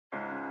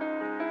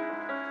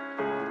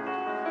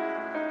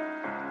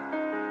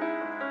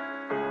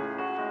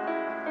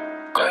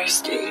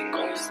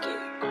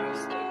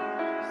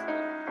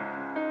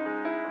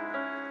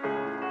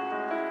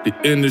The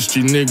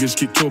industry niggas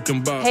keep talking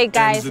about. Hey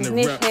guys, it's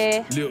Nish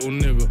here,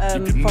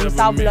 from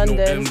South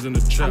London.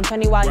 I'm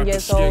 21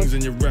 years old.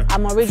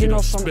 I'm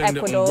original from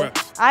Ecuador.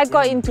 I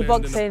got into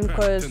boxing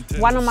because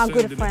one of my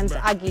good friends,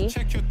 Aggie,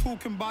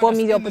 brought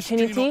me the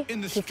opportunity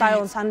to fight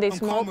on Sunday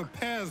Smoke.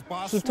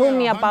 He told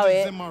me about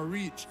it.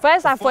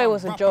 First I thought it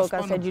was a joke.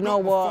 I said, you know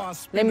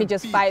what, let me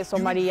just fight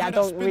somebody, I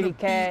don't really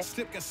care.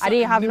 I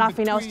didn't have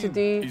nothing else to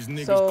do,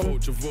 so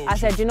I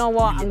said, you know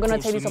what, I'm gonna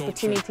take this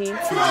opportunity.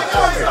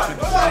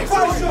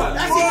 Close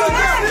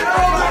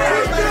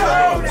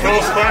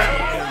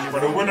fight,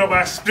 but the winner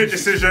by split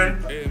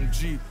decision.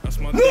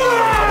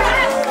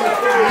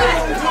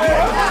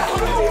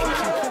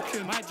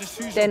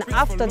 Then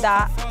after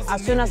that,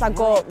 as soon as I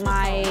got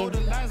my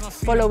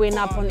following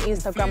up on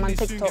Instagram and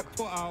TikTok,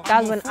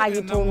 that's when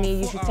Aggie told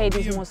me you should take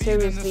this more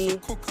seriously.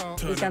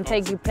 It can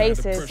take you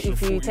places.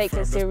 If you take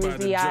it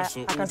seriously, I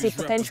can see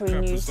potential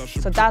in you.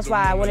 So that's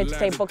why I wanted to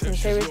take boxing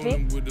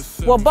seriously.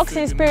 What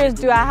boxing experience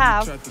do I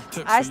have?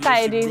 I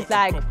started this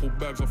like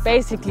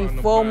basically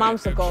 4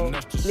 months ago,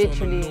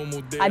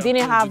 literally. I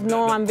didn't have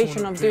no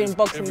ambition of doing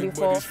boxing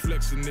before.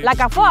 Like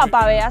I thought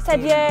about it. I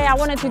said, yeah, I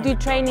wanted to do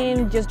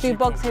training, just do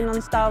boxing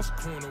and stuff,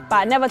 but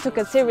I never took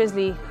it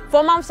seriously.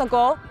 4 months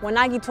ago, when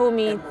Aggie told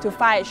me to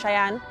fight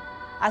Cheyenne,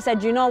 I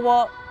said, you know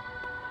what,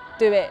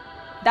 do it.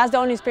 That's the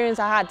only experience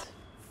I had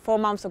 4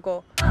 months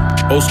ago.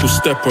 Old school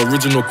stepper,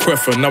 original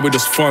queffer, now we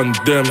just fund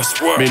them.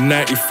 Made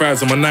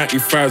 95s, I'm a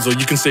 95s, or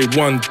you can say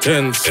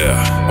 110s.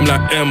 Yeah. I'm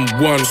like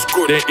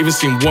M1, they ain't even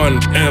seen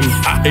 1M.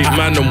 8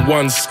 man and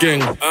 1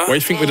 sking. Why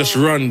you think we just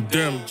run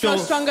them? You're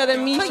stronger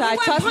than me, Shy,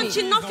 trust me.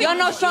 You're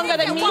not stronger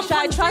than me,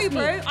 Shy, trust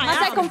me. My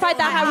second fight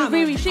I had with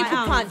Riri, she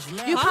could punch.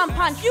 You can't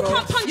punch, You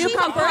can't punch you either,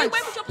 can't bro. punch.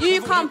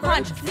 You can't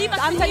punch.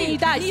 I'm telling you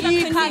that.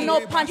 You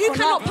cannot punch. You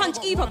cannot punch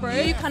either, bro.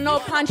 You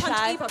cannot punch,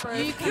 Shy.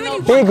 You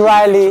cannot Big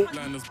Riley,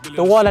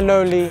 the one and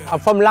only. I'm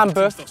from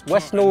Lambeth,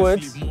 West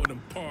Norwoods. You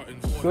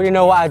already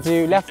know what I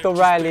do. Left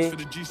O'Reilly,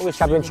 which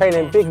I've been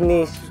training. Big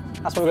Nish.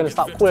 That's what we're going to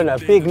start calling her.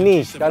 Big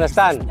Nish. You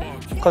understand?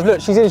 Because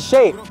look, she's in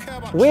shape.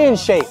 We're in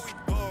shape. You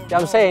know what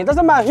I'm saying? It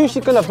doesn't matter who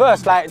she's going to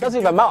verse. Like, it doesn't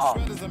even matter.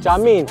 Do you know what I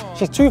mean?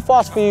 She's too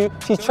fast for you.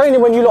 She's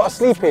training when you lot are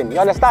sleeping. You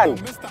understand?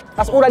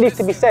 That's all that needs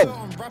to be said.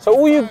 So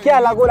all you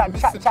get like all that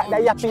chat, that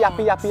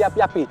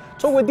yappy.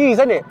 Talk with these,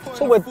 innit?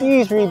 Talk with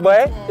these, Reed boy.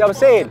 You know what I'm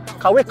saying?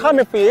 Cause we're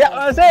coming for you, you know what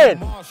I'm saying?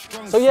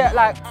 So yeah,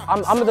 like,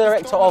 I'm the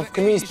director of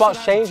Community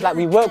Sparks Change. Like,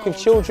 we work with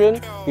children,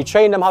 we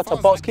train them how to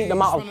box, keep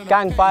them out of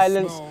gang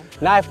violence,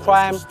 knife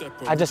crime,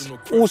 and just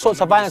all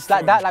sorts of violence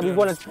like that. Like, we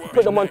want to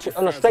put them on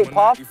a straight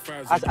path.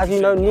 As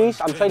you know,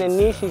 Nish, I'm training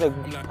Nish. She's a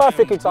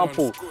perfect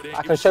example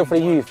I can show for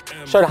the youth.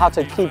 Show them how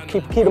to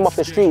keep them off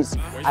the streets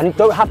and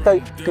don't have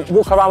to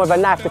walk around with a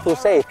knife to feel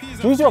safe.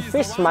 Use your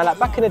fists, man. Like,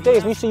 back in the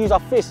days, we used to use our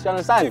fists, you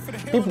understand?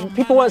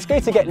 People weren't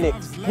scared to get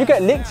licked. You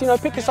get licked, you know,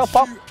 pick yourself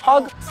up,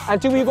 hug,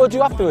 and do what you got to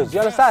do afterwards, you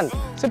understand?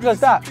 Simple as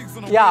that.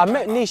 Yeah, I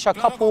met Nish a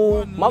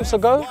couple months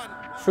ago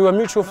through a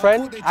mutual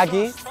friend,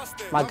 Aggie,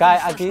 my guy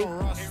Aggie.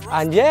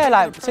 And yeah,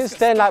 like, since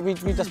then, like,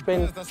 we've just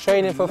been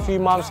training for a few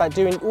months, like,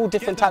 doing all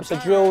different types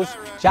of drills,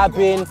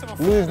 jabbing,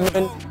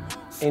 movement,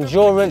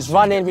 endurance,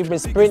 running, we've been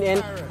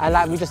sprinting, and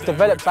like, we just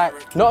developed like,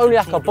 not only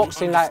like a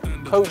boxing, like,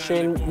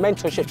 coaching,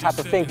 mentorship type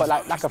of thing, but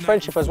like a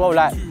friendship as well.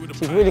 Like,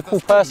 she's a really cool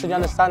person, you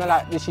understand? And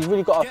like, she's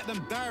really got a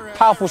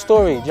powerful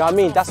story, do you know what I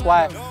mean? That's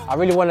why I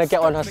really want to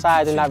get on her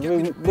side, and like,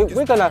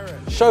 we're gonna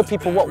show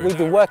people what we've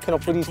been working on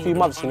for these few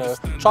months, you know?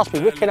 Trust me,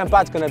 Wicked and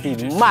Bad's gonna be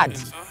mad.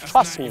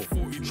 Trust me,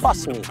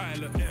 trust me.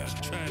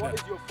 What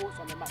is your thoughts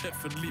on the match?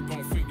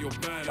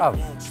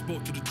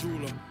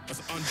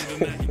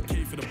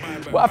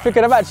 What I think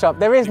of the matchup?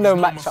 There is no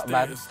matchup,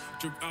 man.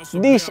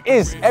 Nish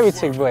is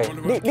everything, boy.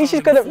 Nish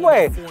is gonna,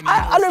 boy.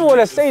 I don't want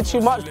to say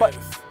too much, but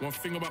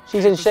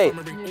she's in shape.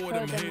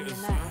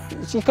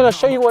 She's gonna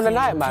show you on the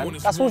night, man.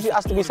 That's all she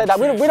has to be said. Like,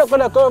 we're not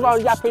gonna go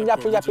around yapping,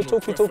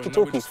 talking,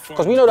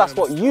 because we know that's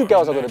what you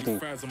girls are gonna do.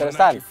 You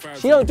understand?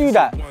 She don't do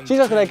that. She's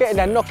just gonna get in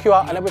there, knock you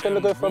out, and then we're gonna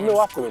go for a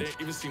meal afterwards.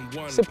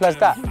 Simple as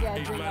that.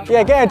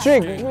 Yeah, get a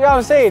drink. You know what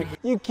I'm saying?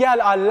 You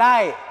girl are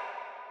lying.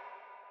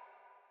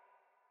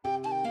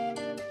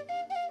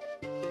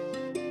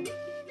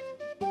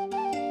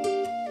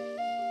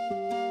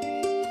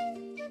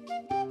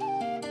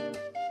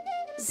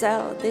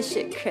 So, this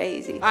shit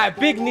crazy. Alright,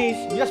 Big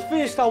Nish, we just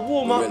finished our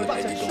warm-up, we're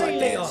about to train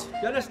later.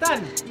 You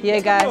understand? Yeah,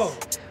 guys,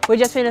 we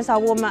just finished our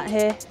warm-up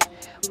here.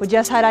 We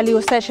just had a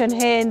little session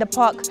here in the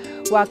park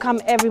where I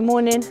come every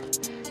morning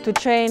to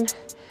train,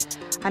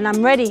 and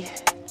I'm ready.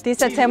 This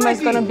September is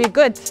gonna be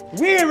good.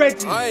 We're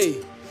ready. Aye.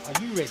 Are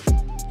you ready?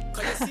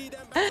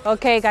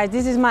 Okay, guys,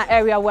 this is my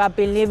area where I've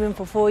been living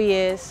for 4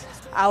 years.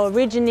 I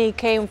originally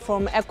came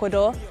from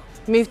Ecuador,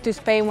 moved to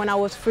Spain when I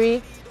was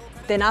 3.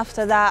 Then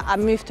after that, I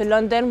moved to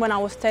London when I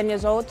was 10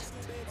 years old.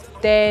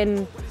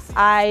 Then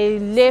I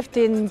lived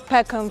in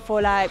Peckham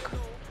for like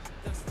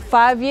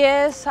 5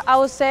 years, I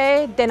would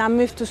say. Then I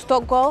moved to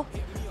Stockholm.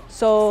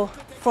 So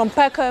from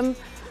Peckham,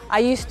 I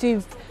used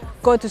to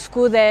go to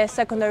school there,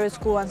 secondary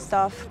school and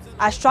stuff.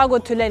 I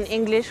struggled to learn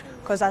English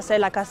because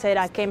like I said,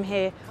 I came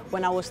here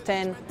when I was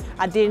 10.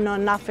 I didn't know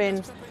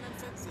nothing.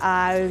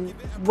 I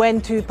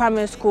went to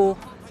primary school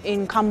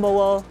in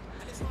Camberwell.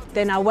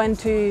 Then I went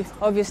to,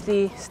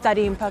 obviously,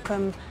 study in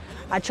Peckham.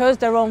 I chose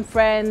the wrong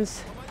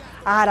friends.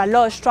 I had a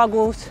lot of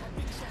struggles.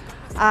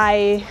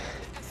 I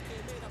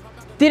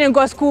didn't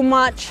go to school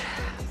much.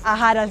 I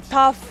had a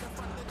tough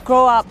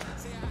grow-up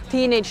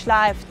teenage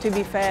life, to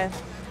be fair.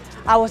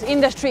 I was in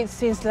the streets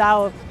since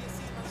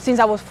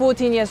I was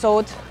 14 years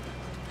old.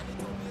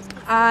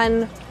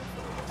 And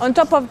on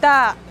top of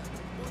that,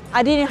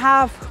 I didn't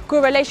have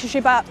good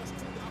relationship at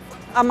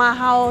my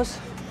house.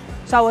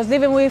 So I was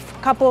living with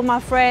a couple of my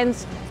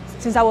friends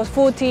since I was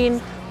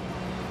 14.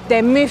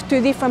 They moved to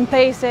different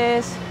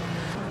places.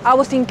 I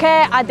was in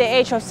care at the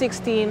age of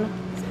 16.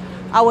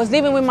 I was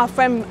living with my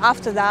friend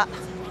after that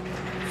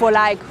for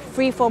like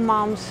 3-4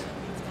 months.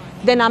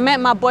 Then I met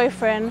my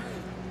boyfriend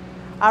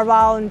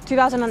around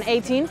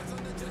 2018.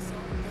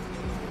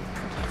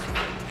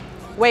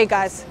 Wait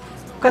guys,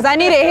 because I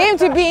needed him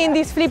to be in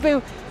this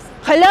flipping,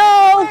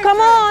 hello, come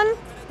on.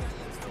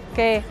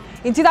 Okay,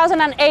 in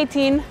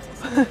 2018,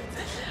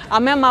 I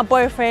met my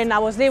boyfriend. I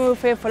was living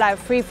with him for like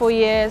 3-4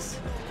 years.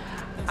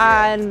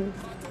 And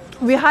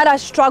we had a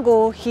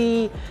struggle.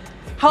 He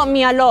helped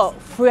me a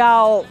lot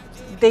throughout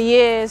the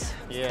years,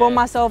 brought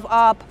myself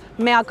up,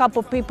 met a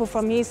couple people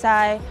from his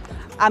side.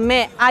 I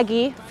met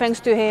Aggie, thanks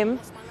to him.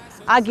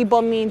 Aggie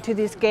brought me into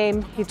this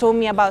game. He told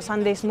me about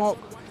Sunday Smoke.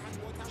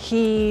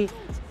 He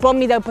brought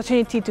me the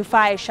opportunity to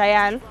fight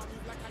Cheyenne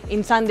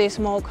in Sunday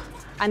Smoke.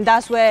 And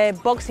that's where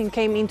boxing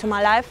came into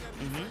my life.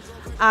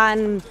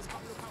 And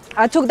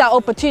I took that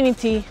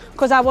opportunity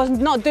because I was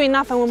not doing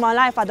nothing with my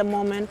life at the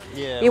moment.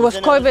 Yeah, it was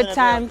COVID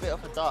time. A bit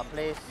of a dark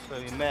place where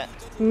we met.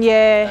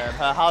 Yeah.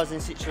 Her housing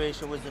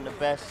situation wasn't the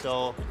best,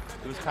 so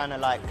it was kind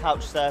of like couch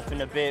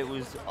surfing a bit. It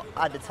was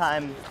at the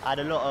time I had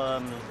a lot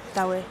of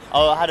that way.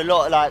 Oh, I had a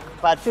lot of like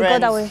bad friends. Go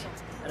that way.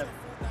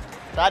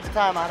 So at the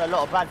time I had a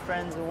lot of bad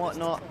friends and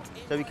whatnot.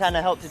 So we kind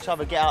of helped each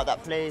other get out of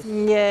that place.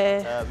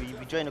 Yeah.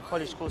 We joined a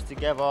college course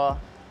together,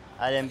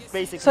 and then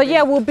basically. So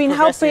yeah, we've been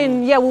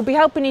helping. Yeah, we'll be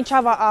helping each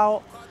other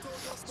out.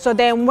 So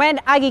then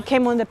when Aggie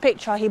came on the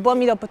picture, he brought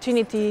me the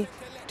opportunity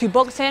to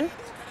boxing.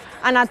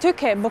 And I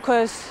took it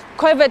because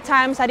COVID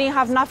times, I didn't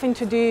have nothing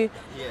to do.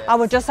 I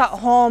was just at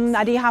home,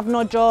 I didn't have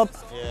no job.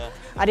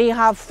 I didn't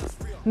have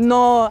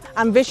no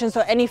ambitions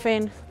or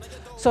anything.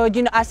 So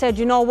I said,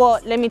 you know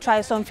what, let me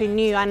try something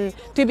new. And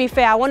to be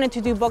fair, I wanted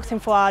to do boxing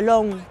for a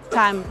long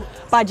time,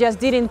 but just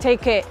didn't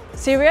take it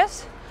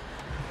serious.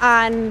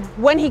 And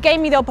when he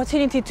gave me the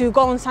opportunity to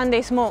go on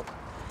Sunday Smoke,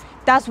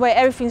 that's where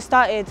everything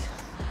started.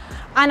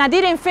 And I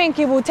didn't think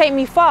it would take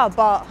me far,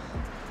 but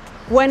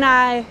when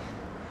I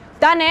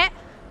done it,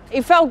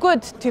 it felt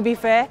good, to be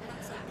fair.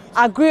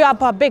 I grew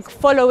up a big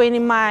following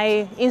in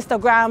my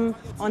Instagram,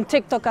 on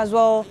TikTok as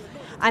well.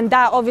 And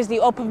that obviously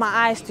opened my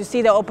eyes to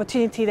see the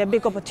opportunity, the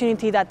big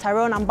opportunity that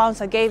Tyrone and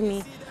Bouncer gave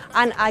me,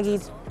 and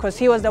Aggie, because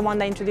he was the one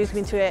that introduced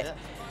me to it.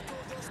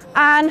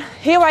 And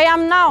here I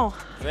am now.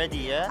 Ready,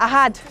 yeah? I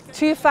had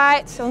 2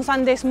 fights on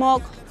Sunday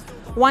Smoke,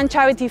 1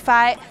 charity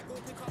fight.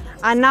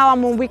 And now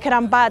I'm on Wicked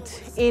and Bad.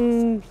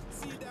 In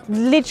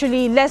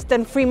literally less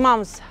than 3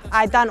 months,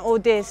 I done all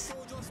this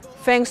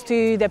thanks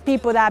to the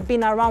people that have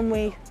been around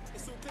me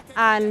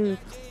and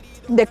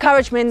the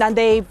encouragement that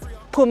they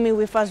put me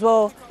with as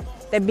well.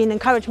 They've been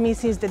encouraging me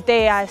since the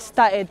day I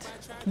started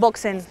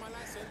boxing.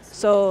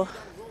 So,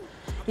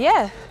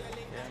 yeah.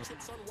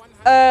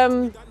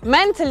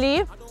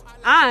 Mentally,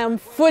 I am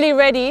fully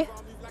ready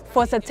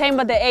for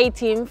September the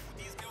 18th.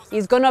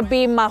 It's gonna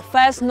be my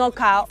first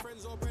knockout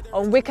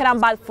on Wicked and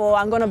Bad 4.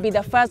 I'm gonna be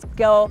the first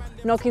girl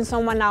knocking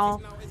someone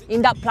out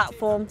in that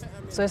platform.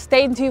 So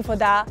stay tuned for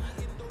that.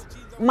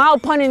 My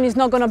opponent is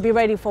not gonna be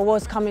ready for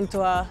what's coming to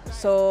her.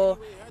 So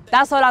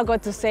that's all I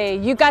got to say.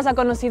 You guys are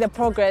gonna see the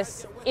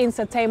progress in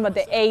September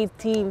the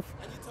 18th.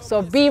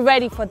 So be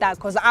ready for that,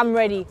 because I'm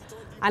ready.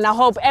 And I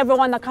hope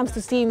everyone that comes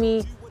to see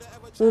me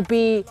will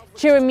be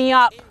cheering me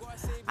up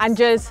and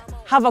just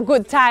have a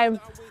good time.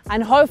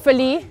 And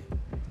hopefully,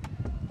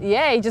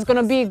 yeah, it's just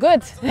gonna be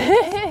good.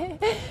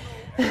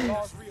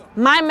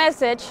 My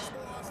message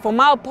for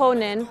my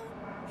opponent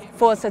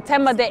for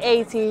September the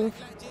 18th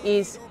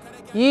is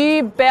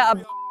you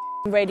better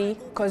be ready,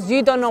 because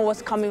you don't know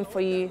what's coming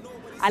for you.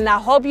 And I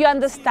hope you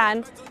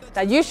understand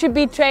that you should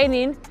be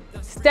training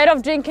instead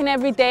of drinking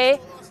every day,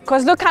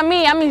 because look at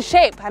me, I'm in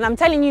shape, and I'm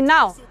telling you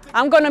now,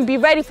 I'm gonna be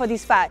ready for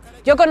this fight.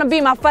 You're gonna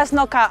be my first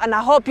knockout, and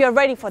I hope you're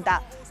ready for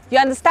that. You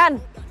understand?